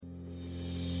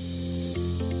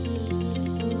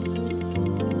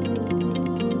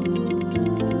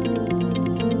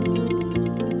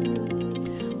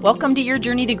Welcome to Your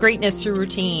Journey to Greatness Through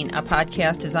Routine, a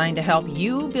podcast designed to help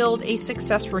you build a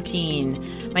success routine.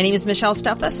 My name is Michelle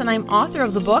Steffes, and I'm author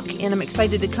of the book, and I'm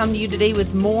excited to come to you today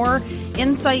with more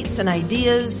insights and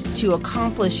ideas to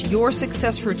accomplish your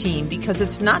success routine, because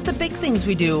it's not the big things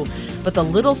we do, but the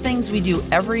little things we do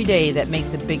every day that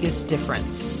make the biggest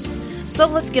difference. So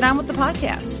let's get on with the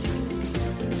podcast.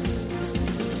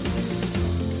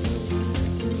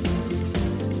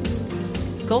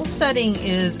 Goal setting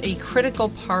is a critical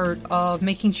part of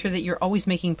making sure that you're always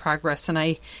making progress. And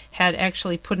I had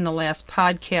actually put in the last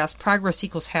podcast, progress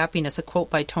equals happiness, a quote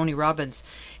by Tony Robbins.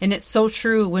 And it's so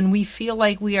true. When we feel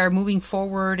like we are moving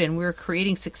forward and we're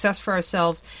creating success for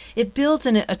ourselves, it builds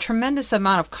in a tremendous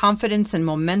amount of confidence and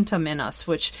momentum in us,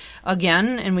 which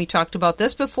again, and we talked about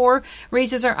this before,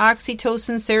 raises our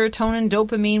oxytocin, serotonin,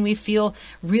 dopamine. We feel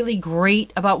really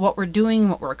great about what we're doing,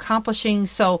 what we're accomplishing.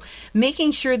 So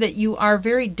making sure that you are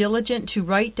very diligent to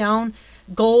write down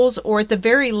goals, or at the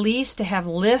very least to have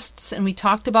lists. And we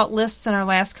talked about lists in our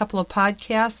last couple of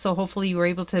podcasts, so hopefully you were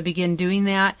able to begin doing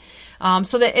that,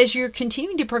 so that as you're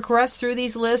continuing to progress through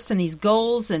these lists and these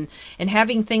goals and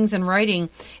having things in writing,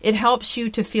 it helps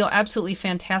you to feel absolutely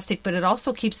fantastic, but it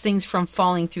also keeps things from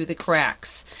falling through the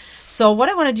cracks. So what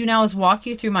I want to do now is walk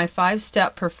you through my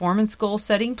 5-step performance goal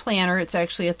setting planner. It's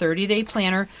actually a 30-day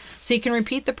planner, so you can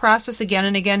repeat the process again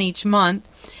and again each month.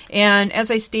 And as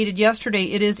I stated yesterday,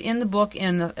 it is in the book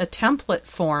in a template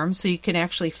form, so you can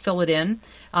actually fill it in.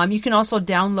 You can also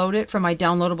download it from my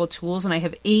downloadable tools, and I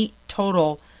have 8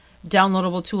 total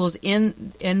downloadable tools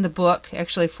in the book,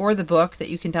 actually for the book, that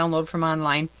you can download from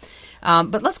online.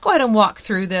 But let's go ahead and walk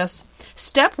through this.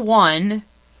 Step 1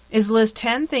 is list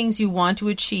 10 things you want to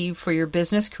achieve for your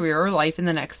business, career, or life in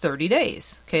the next 30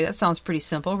 days. Okay, that sounds pretty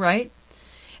simple, right?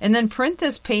 And then print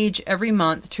this page every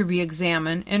month to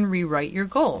re-examine and rewrite your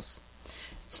goals.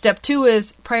 Step 2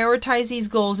 is prioritize these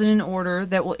goals in an order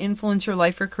that will influence your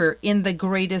life or career in the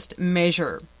greatest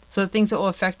measure. So the things that will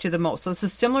affect you the most. So this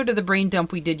is similar to the brain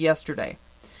dump we did yesterday.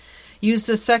 Use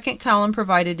the second column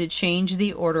provided to change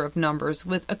the order of numbers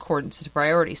with accordance to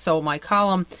priority. So my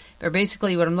column, or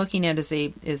basically what I'm looking at, is a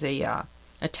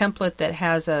template that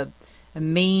has a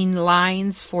main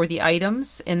lines for the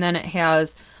items, and then it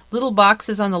has little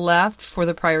boxes on the left for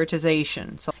the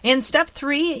prioritization. So in step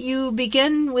 3, you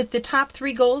begin with the top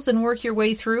 3 goals and work your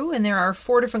way through, and there are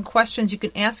 4 different questions you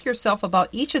can ask yourself about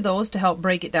each of those to help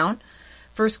break it down.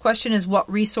 First question is, what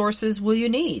resources will you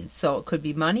need? So it could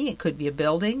be money, it could be a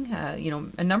building,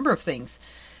 a number of things.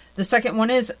 The second one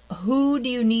is, who do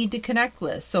you need to connect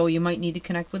with? So you might need to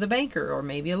connect with a banker, or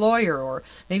maybe a lawyer, or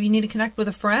maybe you need to connect with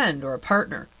a friend or a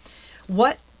partner.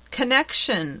 What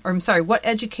education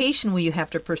will you have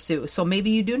to pursue? So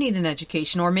maybe you do need an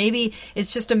education, or maybe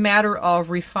it's just a matter of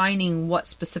refining what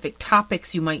specific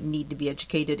topics you might need to be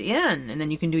educated in, and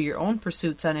then you can do your own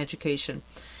pursuits on education.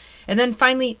 And then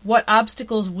finally, what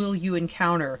obstacles will you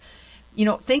encounter?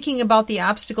 Thinking about the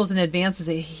obstacles in advance is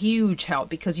a huge help,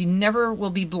 because you never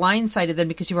will be blindsided then,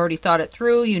 because you've already thought it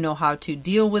through. You know how to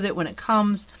deal with it when it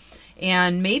comes.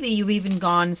 And maybe you've even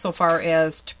gone so far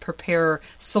as to prepare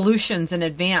solutions in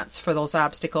advance for those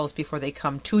obstacles before they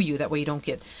come to you. That way you don't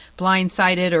get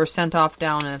blindsided or sent off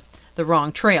down the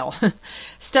wrong trail.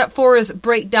 Step 4 is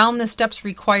break down the steps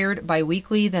required by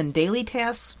weekly, then daily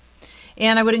tasks.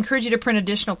 And I would encourage you to print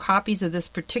additional copies of this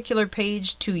particular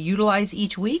page to utilize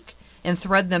each week and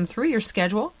thread them through your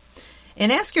schedule.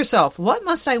 And ask yourself, what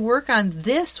must I work on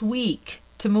this week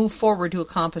to move forward to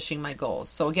accomplishing my goals?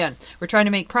 So again, we're trying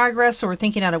to make progress, so we're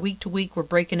thinking out of week to week, we're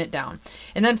breaking it down.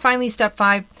 And then finally, step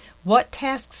 5, what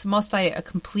tasks must I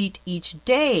complete each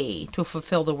day to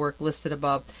fulfill the work listed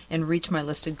above and reach my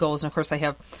listed goals? And of course, I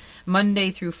have Monday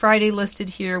through Friday listed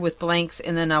here with blanks,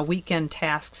 and then weekend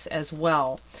tasks as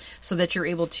well, so that you're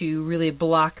able to really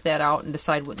block that out and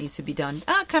decide what needs to be done,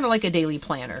 kind of like a daily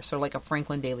planner, sort of like a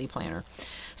Franklin daily planner.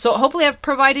 So hopefully I've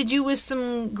provided you with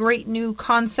some great new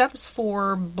concepts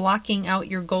for blocking out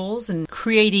your goals and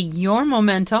creating your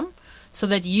momentum so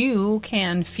that you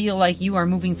can feel like you are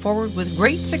moving forward with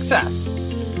great success.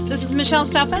 This is Michelle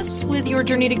Steffes with Your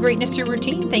Journey to Greatness Through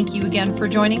Routine. Thank you again for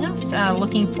joining us.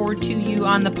 Looking forward to you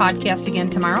on the podcast again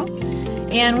tomorrow,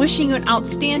 and wishing you an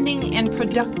outstanding and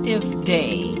productive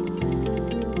day.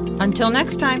 Until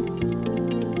next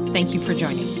time, thank you for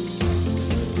joining.